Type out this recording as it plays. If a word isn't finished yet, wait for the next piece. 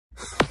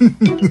Autzen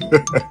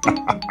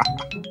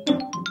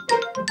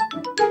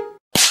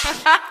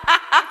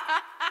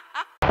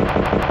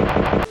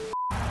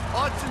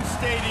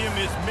Stadium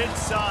is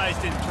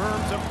mid-sized in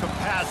terms of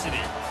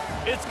capacity.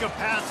 Its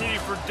capacity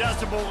for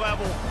decibel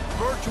level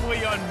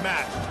virtually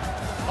unmatched.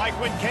 Like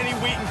when Kenny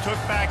Wheaton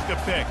took back the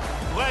pick.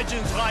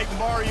 Legends like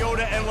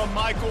Mariota and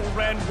LaMichael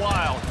ran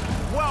wild.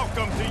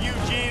 Welcome to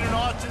Eugene and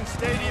Autzen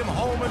Stadium,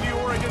 home of the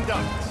Oregon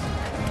Ducks.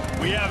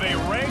 We have a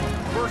ranked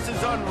versus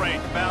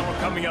unranked battle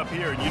coming up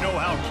here, and you know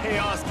how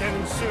chaos can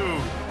ensue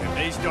if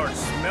they start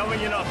smelling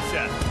an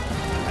upset.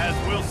 As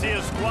we'll see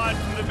a squad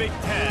from the Big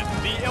Ten,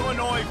 the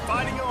Illinois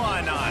Fighting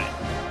Illini,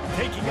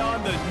 taking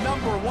on the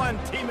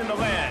 #1 team in the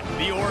land,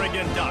 the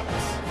Oregon Ducks.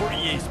 For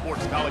EA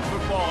Sports College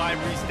Football, I'm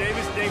Reese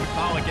Davis, David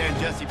Pollack, and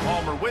Jesse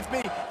Palmer with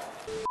me.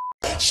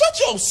 Shut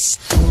your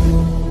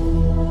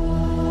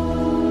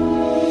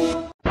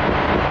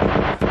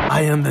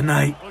I am the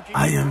night.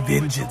 I am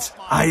vengeance.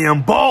 I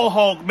am Ball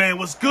Hawk, man.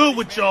 What's good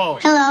with y'all?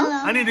 Hello.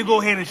 I need to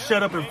go ahead and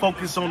shut up and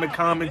focus on the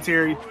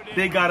commentary.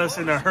 They got us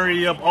in a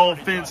hurry-up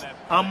offense.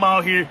 I'm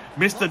out here,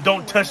 Mr.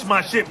 Don't Touch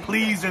My Shit,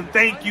 please and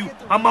thank you.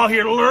 I'm out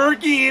here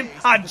lurking.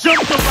 I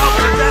jumped about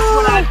it. That's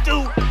what I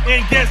do.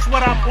 And guess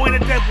what? I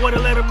pointed that boy to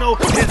let him know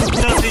there's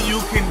nothing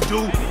you can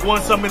do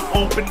once I'm in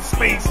open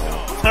space.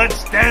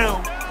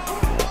 Touchdown.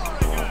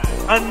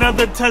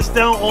 Another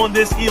touchdown on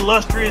this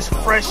illustrious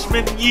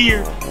freshman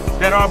year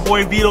that our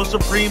boy Vito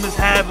Supreme is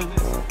having.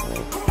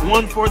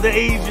 One for the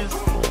ages.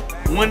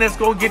 One that's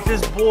going to get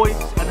this boy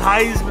a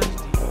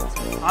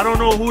Heisman. I don't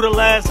know who the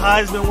last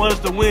Heisman was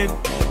to win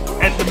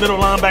at the middle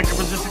linebacker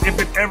position, if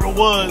it ever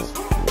was.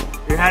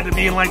 It had to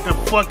be in like the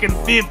fucking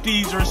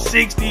 50s or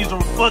 60s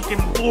or fucking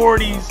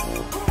 40s.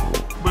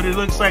 But it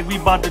looks like we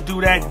about to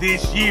do that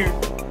this year.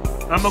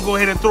 I'm going to go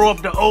ahead and throw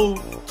up the O.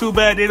 Too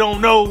bad they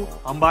don't know.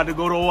 I'm about to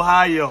go to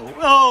Ohio.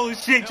 Oh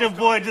shit, your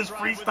boy just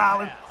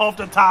freestyling off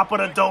the top of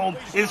the dome.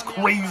 It's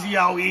crazy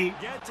out here.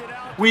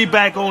 We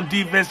back on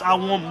defense. I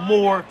want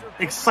more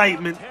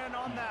excitement.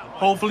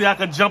 Hopefully I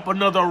can jump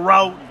another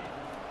route.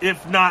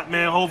 If not,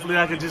 man, hopefully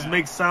I can just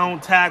make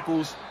sound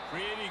tackles.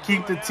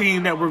 Keep the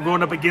team that we're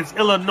going up against.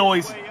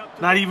 Illinois,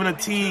 not even a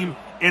team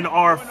in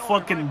our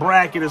fucking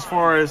bracket as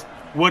far as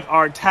what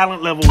our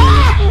talent level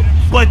is.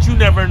 But you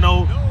never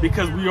know,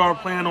 because we are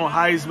playing on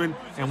Heisman,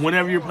 and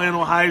whenever you're playing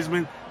on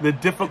Heisman, the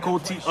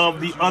difficulty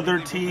of the other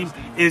team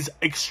is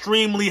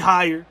extremely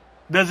higher.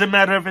 Doesn't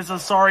matter if it's a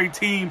sorry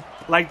team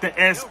like the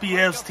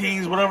SPFs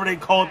teams, whatever they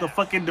call it, the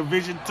fucking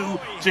Division II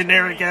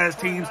generic ass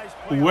teams.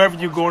 Whoever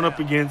you're going up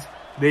against,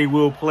 they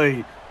will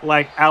play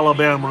like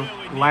Alabama,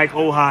 like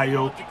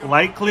Ohio,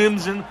 like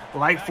Clemson,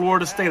 like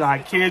Florida State. I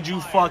kid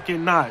you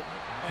fucking not.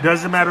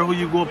 Doesn't matter who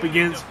you go up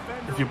against.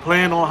 If you're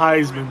playing on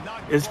Heisman,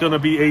 it's going to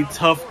be a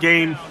tough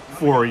game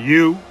for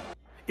you.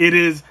 It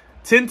is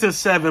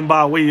 10-7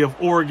 by way of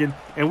Oregon,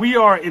 and we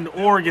are in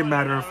Oregon,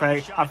 matter of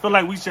fact. I feel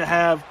like we should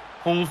have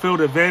home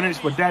field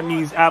advantage, but that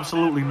means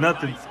absolutely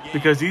nothing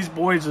because these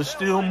boys are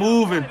still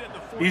moving.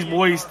 These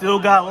boys still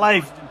got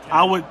life.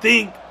 I would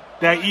think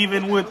that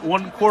even with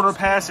one quarter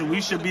passing, we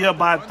should be up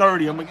by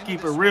 30. I'm going to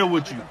keep it real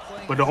with you.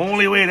 But the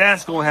only way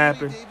that's going to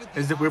happen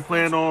is if we're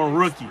playing on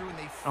rookie.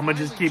 I'm going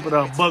to just keep it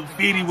a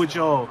 $150 with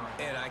y'all.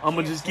 I'm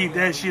going to just keep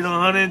that shit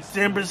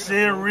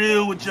 110%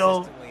 real with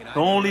y'all. The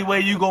only way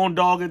you going to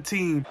dog a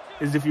team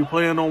is if you're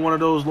playing on one of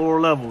those lower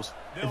levels.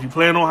 If you're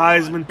playing on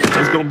Heisman,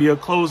 it's going to be a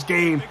close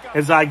game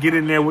as I get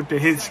in there with the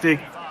hit stick.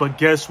 But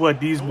guess what?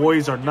 These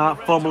boys are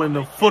not fumbling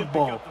the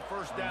football.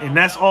 And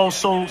that's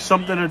also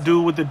something to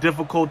do with the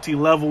difficulty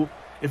level.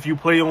 If you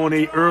play on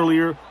a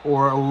earlier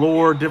or a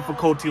lower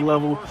difficulty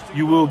level,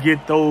 you will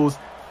get those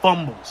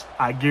fumbles.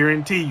 I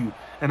guarantee you.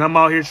 And I'm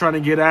out here trying to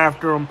get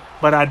after him,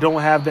 but I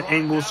don't have the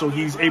angle, so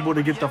he's able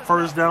to get the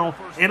first down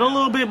and a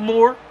little bit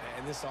more.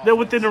 They're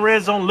within the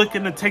red zone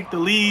looking to take the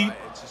lead.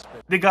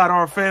 They got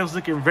our fans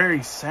looking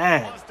very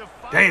sad.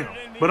 Damn.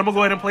 But I'm going to go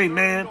ahead and play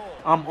man.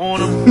 I'm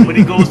on him. When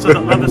he goes to the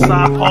other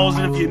side, pause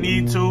it if you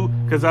need to,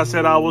 because I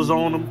said I was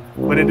on him.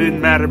 But it didn't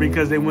matter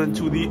because they went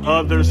to the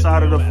other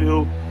side of the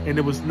field, and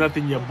there was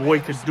nothing your boy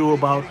could do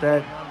about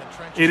that.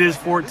 It is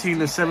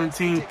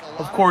 14-17.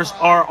 Of course,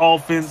 our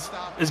offense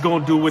is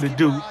going to do what it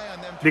do.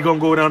 They're going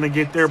to go down and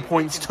get their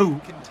points too.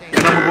 And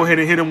I'm going to go ahead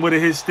and hit him with a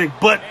hit stick.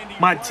 But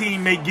my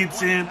teammate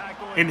gets in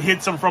and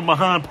hits him from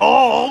behind.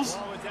 Pause!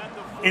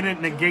 And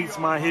it negates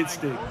my hit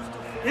stick.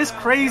 It's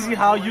crazy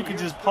how you can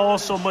just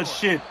pause so much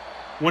shit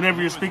whenever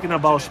you're speaking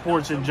about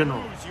sports in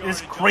general.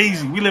 It's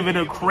crazy. We live in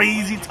a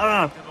crazy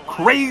time.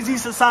 Crazy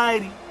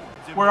society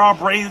where our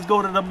brains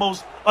go to the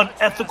most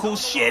unethical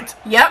shit.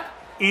 Yep.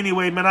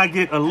 Anyway, man, I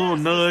get a little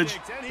nudge,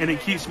 and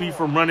it keeps me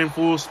from running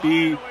full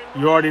speed.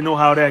 You already know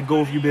how that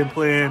goes if you've been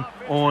playing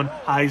on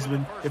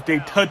Heisman. If they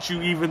touch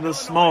you even the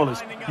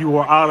smallest, you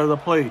are out of the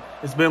play.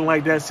 It's been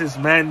like that since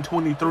Madden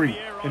 23,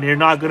 and they're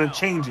not going to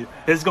change it.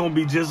 It's going to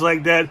be just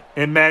like that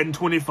in Madden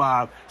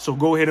 25. So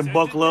go ahead and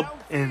buckle up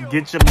and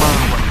get your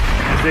mind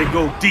right as they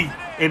go deep.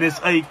 And it's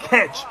a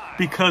catch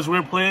because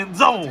we're playing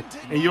zone.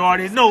 And you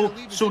already know,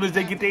 as soon as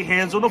they get their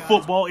hands on the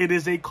football, it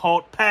is a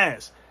caught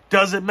pass.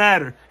 Doesn't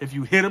matter. If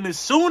you hit them as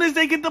soon as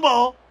they get the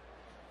ball,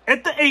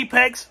 at the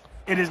apex,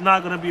 it is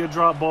not going to be a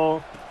drop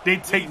ball. They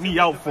take me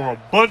out for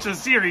a bunch of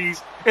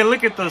series, and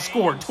look at the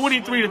score,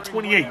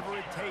 23-28.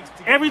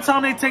 Every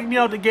time they take me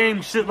out the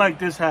game, shit like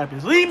this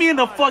happens. Leave me in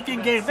the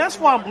fucking game. That's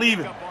why I'm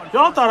leaving.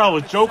 Y'all thought I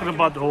was joking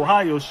about the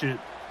Ohio shit.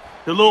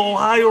 The little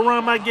Ohio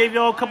rhyme I gave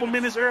y'all a couple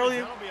minutes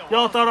earlier.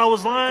 Y'all thought I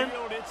was lying?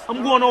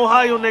 I'm going to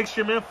Ohio next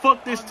year, man.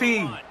 Fuck this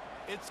team.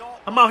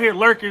 I'm out here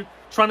lurking,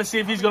 trying to see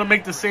if he's going to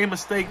make the same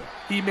mistake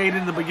he made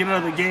in the beginning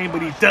of the game,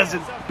 but he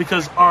doesn't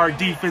because our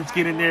defense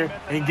get in there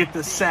and get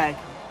the sack.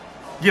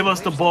 Give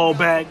us the ball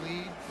back.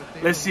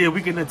 Let's see if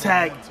we can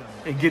attack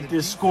and get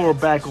this score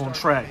back on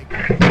track.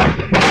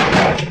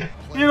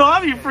 You know,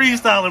 I be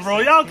freestyling, bro.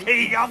 Y'all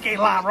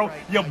can't lie, bro.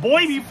 Your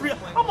boy be free.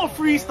 I'm a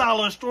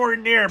freestyler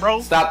extraordinaire,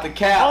 bro. Stop the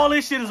cap. All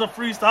this shit is a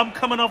freestyle. I'm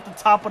coming off the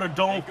top of the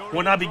dome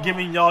when I be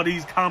giving y'all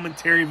these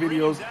commentary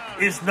videos.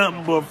 It's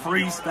nothing but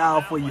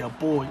freestyle for your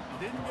boy.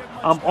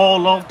 I'm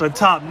all off the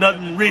top,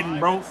 nothing written,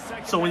 bro.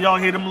 So when y'all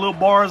hear them little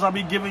bars I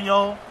be giving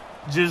y'all,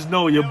 just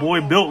know your boy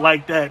built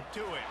like that.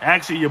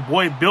 Actually, your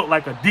boy built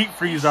like a deep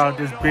freeze out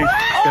this bitch,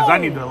 because I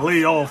need to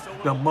lay off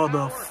the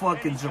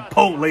motherfucking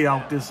Chipotle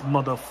out this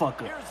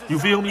motherfucker. You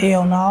feel me?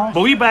 Hell no.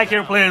 But we back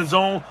here playing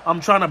zone. I'm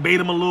trying to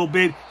bait him a little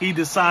bit. He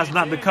decides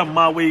not to come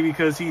my way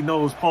because he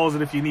knows, pause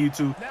it if you need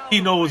to.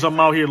 He knows I'm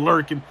out here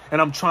lurking,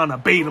 and I'm trying to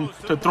bait him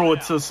to throw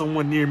it to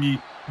someone near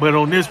me. But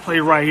on this play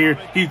right here,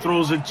 he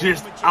throws it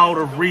just out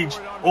of reach,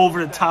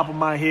 over the top of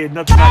my head.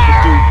 Nothing I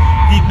could do.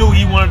 He knew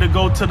he wanted to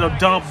go to the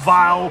dump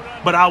vial,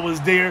 but I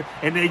was there,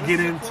 and they get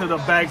into the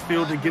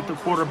backfield to get the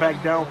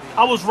quarterback down.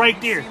 I was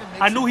right there.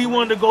 I knew he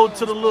wanted to go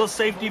to the little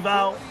safety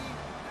valve,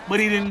 but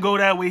he didn't go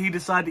that way. He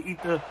decided to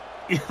eat the...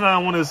 I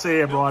don't want to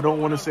say it, bro. I don't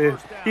want to say it.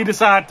 He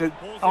decided to...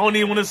 I don't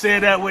even want to say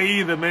it that way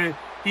either, man.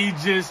 He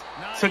just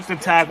took the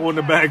tackle in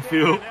the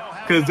backfield.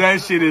 Because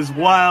that shit is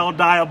wild,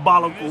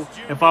 diabolical.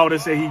 If I were to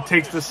say he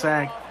takes the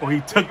sack, or he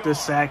took the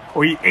sack,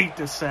 or he ate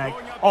the sack,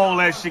 all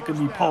that shit could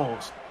be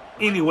paused.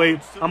 Anyway,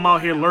 I'm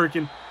out here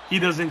lurking. He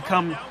doesn't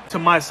come to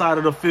my side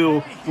of the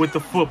field with the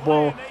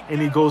football,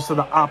 and he goes to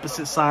the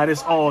opposite side.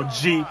 It's all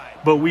G,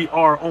 but we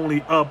are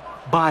only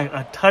up by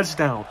a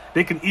touchdown.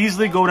 They can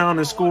easily go down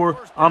and score.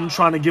 I'm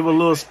trying to give a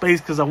little space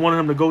because I wanted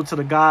him to go to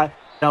the guy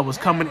that was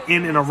coming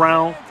in and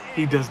around.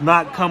 He does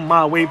not come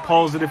my way,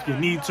 pause it if you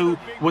need to,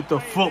 with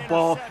the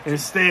football.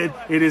 Instead,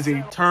 it is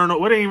a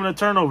turnover. It ain't even a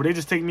turnover. They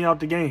just take me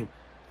out the game.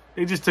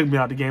 They just took me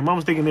out the game. I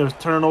was thinking there was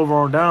turnover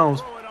on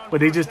downs,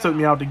 but they just took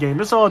me out the game.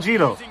 It's all G,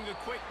 though.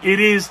 It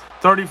is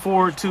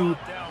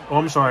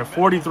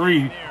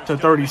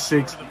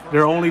 43-36.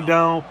 They're only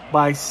down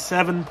by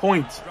 7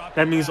 points.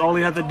 That means all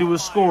they have to do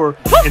is score,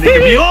 and it can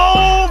be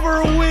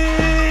over with.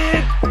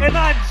 And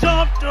I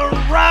jumped a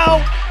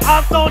route.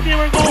 I thought they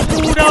were going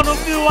to move down the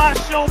field. I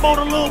showboat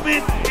a little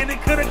bit, and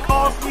it could have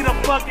cost me the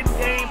fucking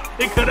game.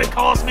 It could have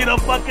cost me the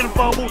fucking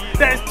fumble.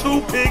 That's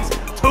 2 picks,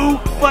 2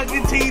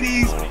 fucking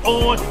TDs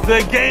on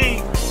the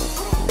game.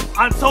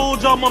 I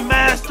told you I'm a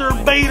master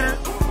baiter.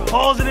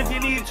 Pause it if you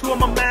need to.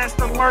 I'm a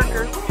master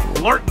lurker.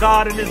 Lurk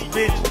God in this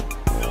bitch.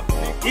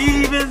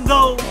 Even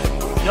though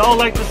y'all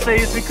like to say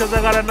it's because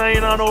I got a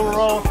 99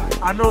 overall.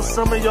 I know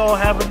some of y'all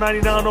have a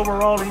 99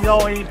 overall and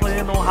y'all ain't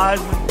playing no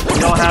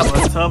Heisman. Y'all have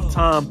a tough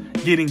time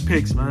getting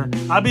picks, man.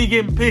 I be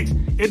getting picks.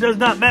 It does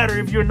not matter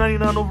if you're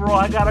 99 overall.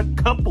 I got a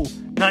couple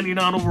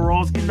 99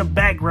 overalls in the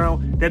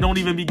background that don't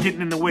even be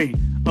getting in the way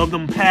of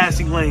them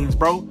passing lanes,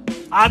 bro.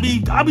 I be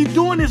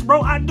doing this,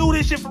 bro. I do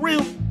this shit for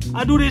real.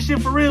 I do this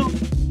shit for real.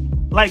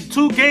 Like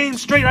 2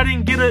 games straight, I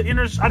didn't get I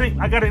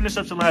got an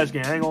interception last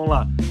game. I ain't gonna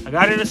lie. I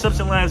got an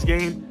interception last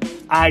game.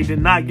 I did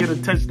not get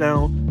a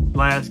touchdown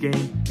last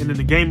game. And in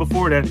the game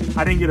before that,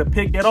 I didn't get a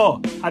pick at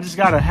all. I just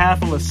got a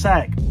half of a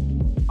sack.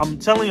 I'm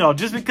telling y'all,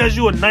 just because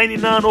you a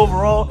 99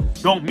 overall,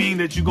 don't mean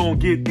that you're going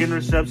to get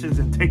interceptions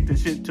and take the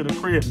shit to the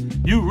crib.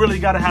 You really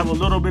got to have a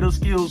little bit of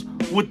skills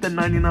with the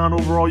 99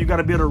 overall. You got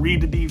to be able to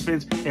read the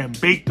defense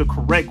and bait the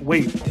correct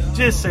way.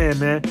 Just saying,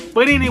 man.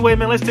 But anyway,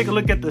 man, let's take a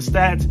look at the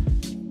stats.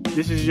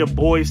 This is your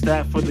boy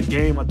stat for the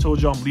game. I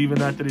told you I'm leaving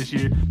after this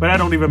year, but that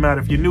don't even matter.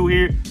 If you're new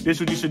here, this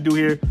is what you should do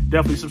here.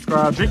 Definitely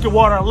subscribe. Drink your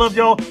water. I love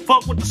y'all.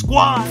 Fuck with the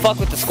squad. Fuck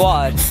with the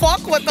squad.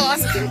 Fuck with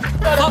us.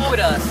 Fuck with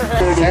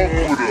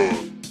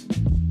us.